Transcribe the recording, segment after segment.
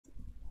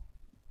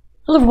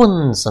Hello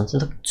everyone,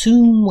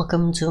 Sunset2,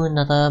 welcome to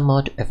another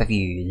mod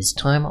overview, this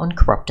time on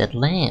Corrupted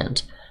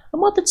Land. A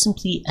mod that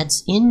simply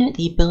adds in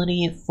the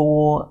ability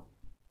for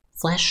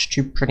Flesh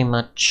to pretty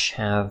much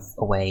have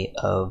a way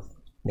of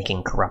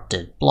making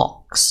corrupted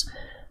blocks.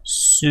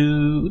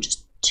 So,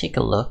 just take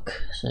a look.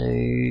 So,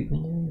 we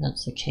know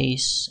that's the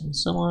case, and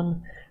so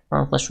on.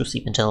 Brown Flesh will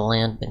seep into the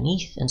land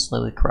beneath and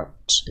slowly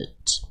corrupt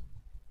it.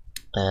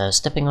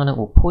 Stepping on it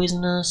will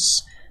poison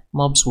us.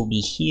 Mobs will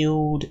be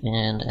healed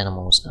and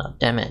animals are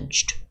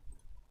damaged.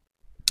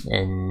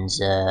 And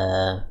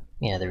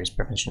yeah, there is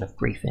prevention of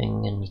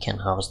griefing and you can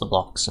harvest the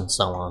blocks and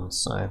so on.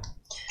 So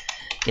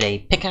get a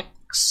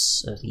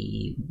pickaxe of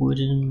the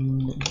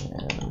wooden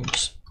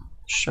and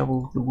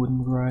shovel of the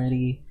wooden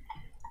variety.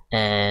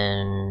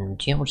 And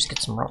yeah, we'll just get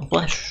some rotten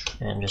flesh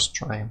and just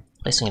try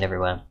placing it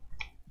everywhere.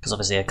 Because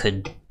obviously I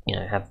could, you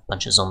know, have a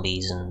bunch of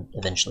zombies and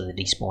eventually the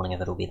despawning of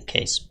it will be the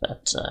case,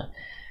 but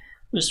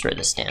we'll just throw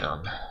this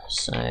down.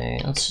 So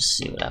let's just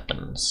see what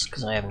happens,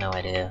 because I have no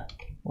idea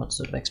what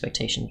sort of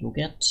expectations we'll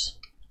get.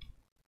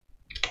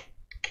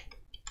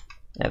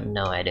 I have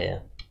no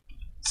idea.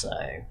 So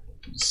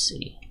let's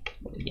see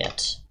what we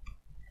get.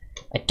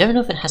 I don't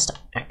know if it has to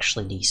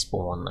actually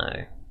despawn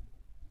though,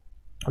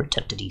 or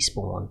attempt to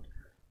despawn.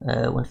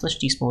 When flesh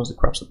despawns, it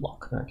corrupts the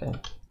block. Okay,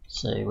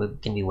 so we're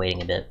going to be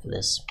waiting a bit for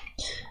this.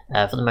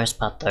 For the most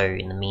part though,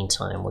 in the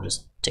meantime, we'll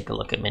just take a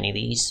look at many of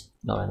these,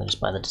 not only just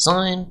by the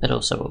design, but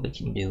also what we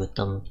can do with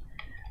them.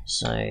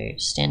 So,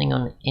 standing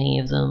on any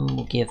of them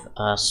will give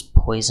us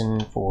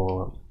poison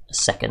for a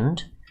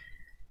second.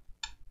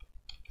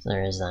 So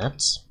there is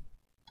that.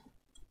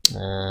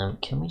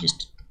 Can we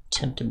just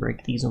attempt to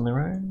break these on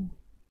their own?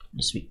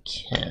 Yes, we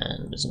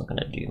can, but it's not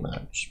going to do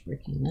much.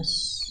 Breaking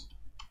this.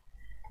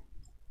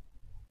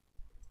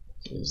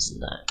 Is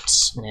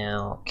that.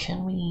 Now,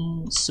 can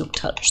we silk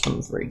touch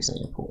them, for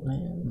example? I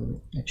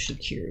am actually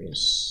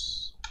curious.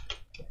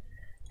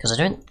 Because I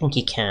don't think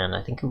you can.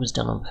 I think it was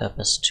done on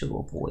purpose to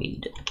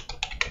avoid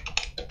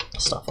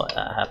stuff like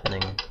that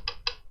happening.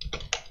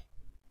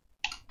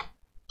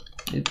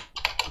 Oop.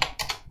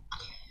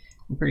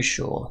 I'm pretty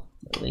sure,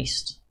 at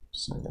least.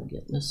 So I'm gonna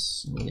get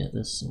this, and get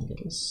this, and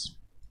get this.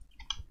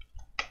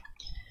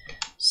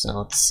 So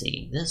let's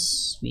see.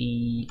 This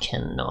we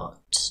cannot,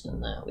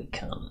 and that we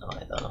can't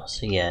either.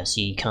 So yeah,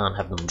 so you can't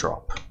have them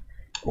drop.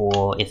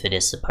 Or if it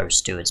is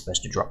supposed to, it's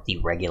supposed to drop the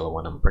regular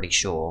one, I'm pretty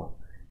sure.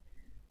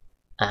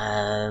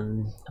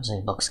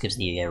 Obviously box gives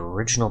the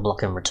original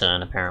block in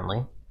return,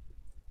 apparently.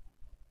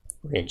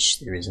 Which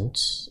there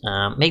isn't.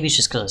 Maybe it's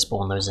just because I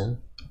spawned those in.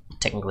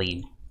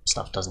 Technically,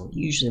 stuff doesn't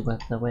usually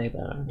work that way,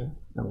 but I don't know.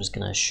 I'm just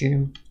going to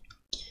assume.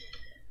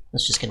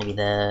 That's just going to be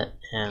there.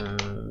 And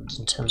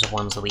in terms of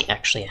ones that we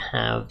actually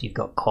have, you've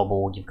got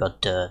cobble, you've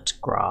got dirt,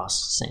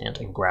 grass, sand,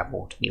 and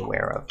gravel to be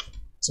aware of.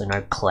 So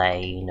no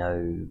clay,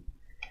 no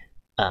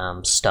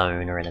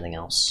stone or anything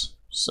else.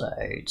 So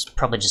it's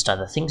probably just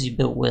either things you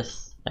built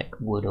with, like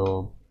wood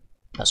or,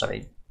 oh,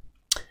 sorry,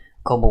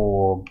 cobble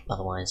or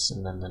otherwise,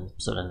 and then the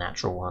sort of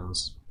natural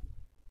ones.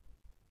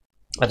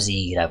 Obviously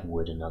you could have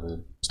wood and other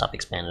stuff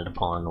expanded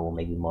upon, or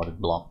maybe modded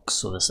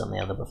blocks or this and the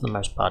other, but for the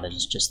most part it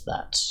is just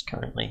that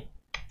currently.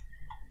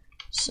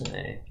 So,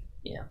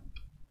 yeah.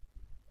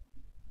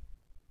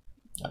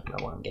 I don't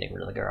know why I'm getting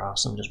rid of the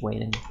grass, I'm just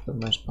waiting for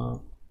the most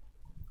part.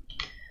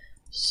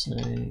 So,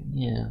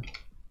 yeah.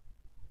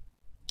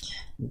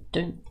 I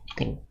don't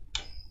think...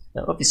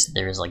 Obviously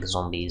there is like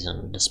zombies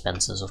and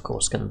dispensers, of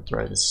course, can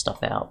throw this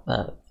stuff out,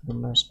 but for the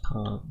most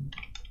part,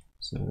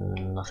 so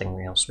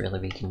nothing else really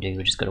we can do,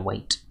 we just gotta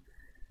wait.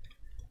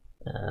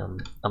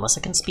 Unless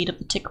I can speed up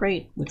the tick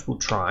rate, which we'll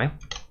try.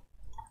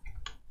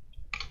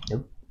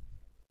 Nope.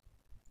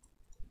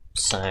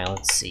 So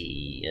let's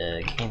see,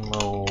 game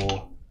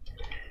roll,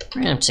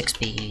 around 6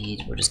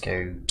 speed, we'll just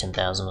go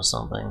 10,000 or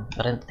something.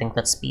 I don't think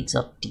that speeds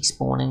up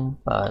despawning,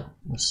 but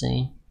we'll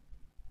see.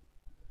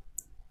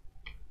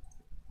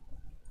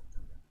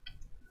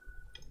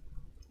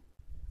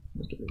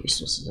 Let's get the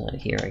resources out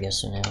of here, I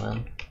guess, for now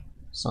then.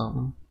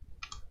 Something.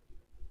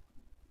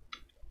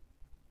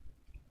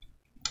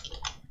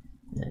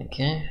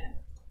 Okay.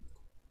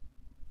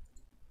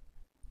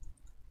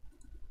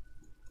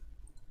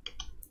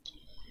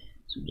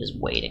 So we're just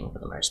waiting for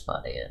the most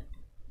part here.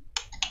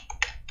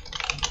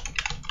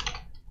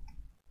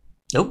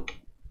 Nope.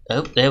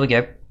 Oh, there we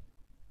go.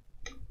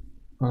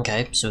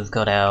 Okay, so we've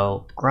got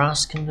our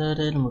grass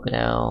converted and we've got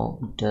our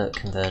dirt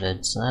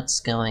converted, so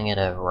that's going at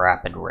a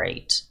rapid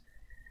rate.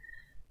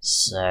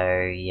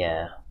 So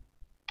yeah,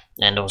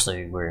 and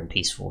also we're in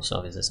peaceful, so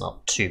obviously it's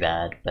not too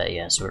bad, but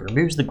yeah, so it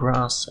removes the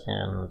grass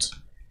and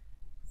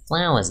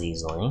flowers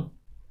easily,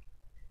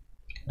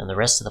 and the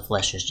rest of the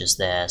flesh is just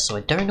there, so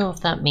I don't know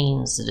if that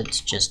means that it's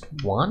just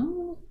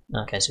one?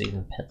 Okay, so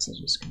even pets are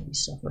just going to be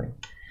suffering.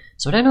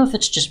 So I don't know if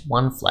it's just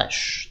one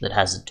flesh that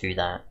has to do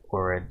that,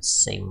 or it's,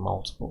 say,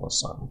 multiple or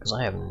something, because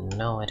I have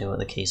no idea what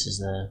the case is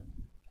there.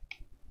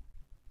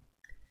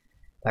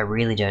 I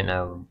really don't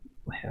know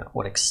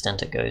what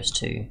extent it goes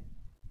to.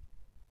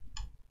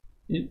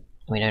 We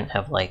don't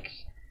have like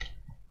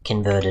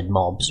converted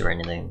mobs or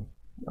anything.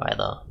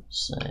 either.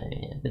 So,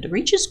 yeah, but it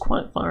reaches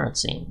quite far, it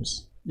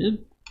seems.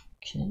 Oop.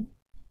 Okay.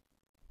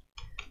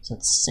 So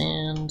that's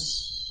sand.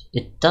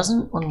 It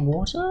doesn't on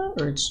water,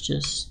 or it's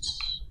just...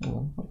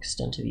 what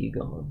extent have you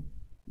gone?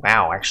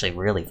 Wow, actually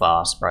really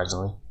far,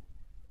 surprisingly.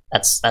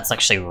 That's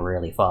actually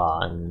really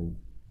far, and...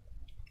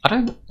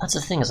 that's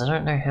the thing, is I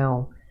don't know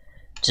how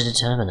to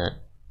determine it.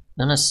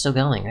 No, it's still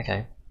going,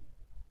 okay.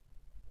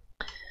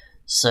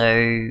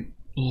 So,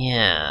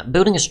 yeah,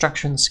 building a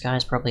structure in the sky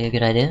is probably a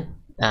good idea.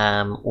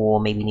 Or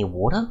maybe near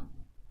water?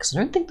 Because I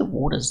don't think the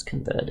water's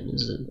converted,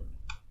 is it?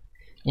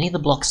 Any of the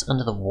blocks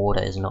under the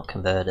water is not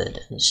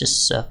converted. It's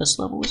just surface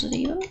level, is it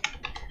even?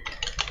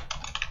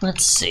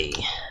 Let's see.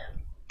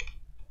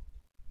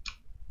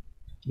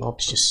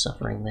 Mob's just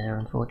suffering there,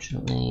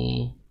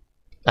 unfortunately.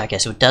 Okay,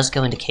 so it does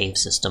go into cave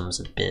systems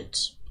a bit.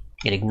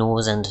 It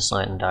ignores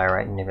andesite and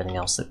diorite and everything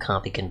else that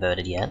can't be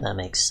converted yet, that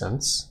makes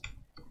sense.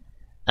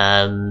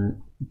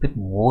 But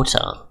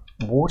water.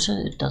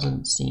 Water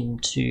doesn't seem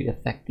to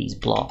affect these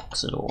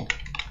blocks at all.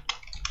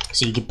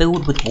 So you could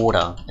build with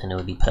water and it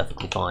would be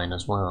perfectly fine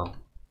as well,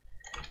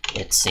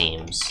 it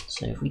seems.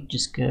 So if we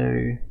just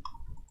go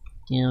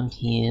down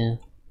here...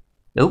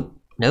 Nope,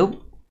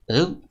 nope,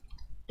 nope.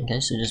 Okay,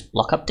 so just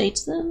block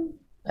updates then?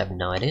 I have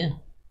no idea.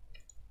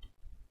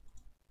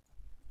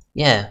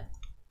 Yeah,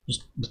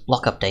 just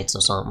block updates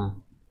or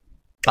something.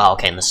 Oh,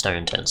 okay, and the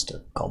stone turns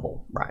to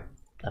cobble. Right,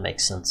 that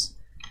makes sense.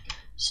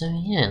 So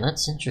yeah,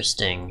 that's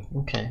interesting.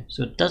 Okay,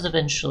 so it does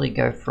eventually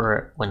go for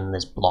it when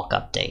there's block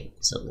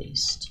updates, at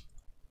least.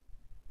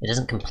 It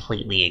doesn't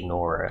completely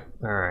ignore it.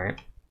 Alright.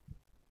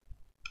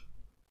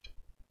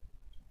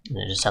 And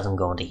it just hasn't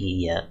gone to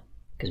here yet,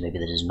 because maybe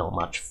there's not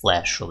much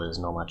flesh, or there's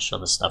not much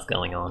other stuff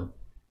going on.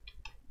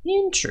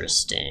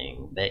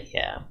 Interesting, but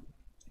yeah.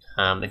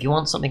 If you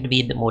want something to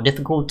be a bit more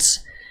difficult,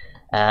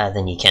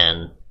 then you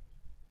can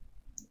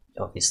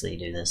obviously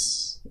do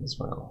this as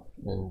well,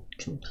 and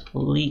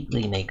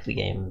completely make the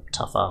game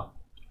tougher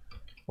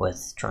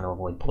with trying to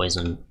avoid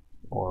poison,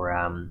 or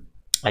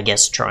I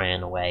guess try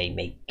in a way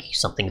make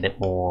something a bit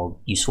more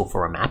useful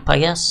for a map, I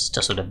guess,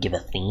 to sort of give a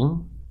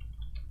theme.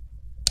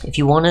 If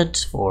you wanted,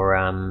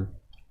 for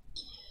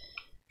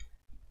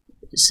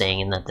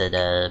saying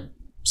that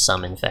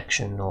some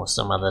infection or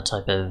some other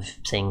type of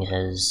thing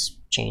has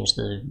changed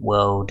the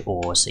world,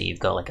 or so you've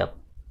got like a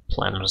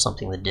planet or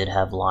something that did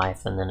have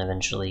life and then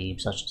eventually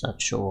such and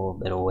such, or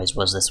it always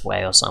was this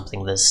way or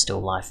something, there's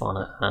still life on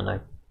it, I don't know.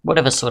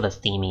 Whatever sort of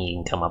theme you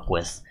can come up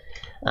with,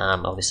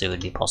 obviously would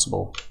be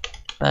possible.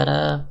 But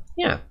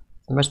yeah,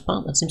 for the most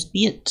part that seems to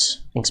be it.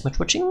 Thanks so much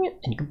for watching,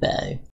 and goodbye.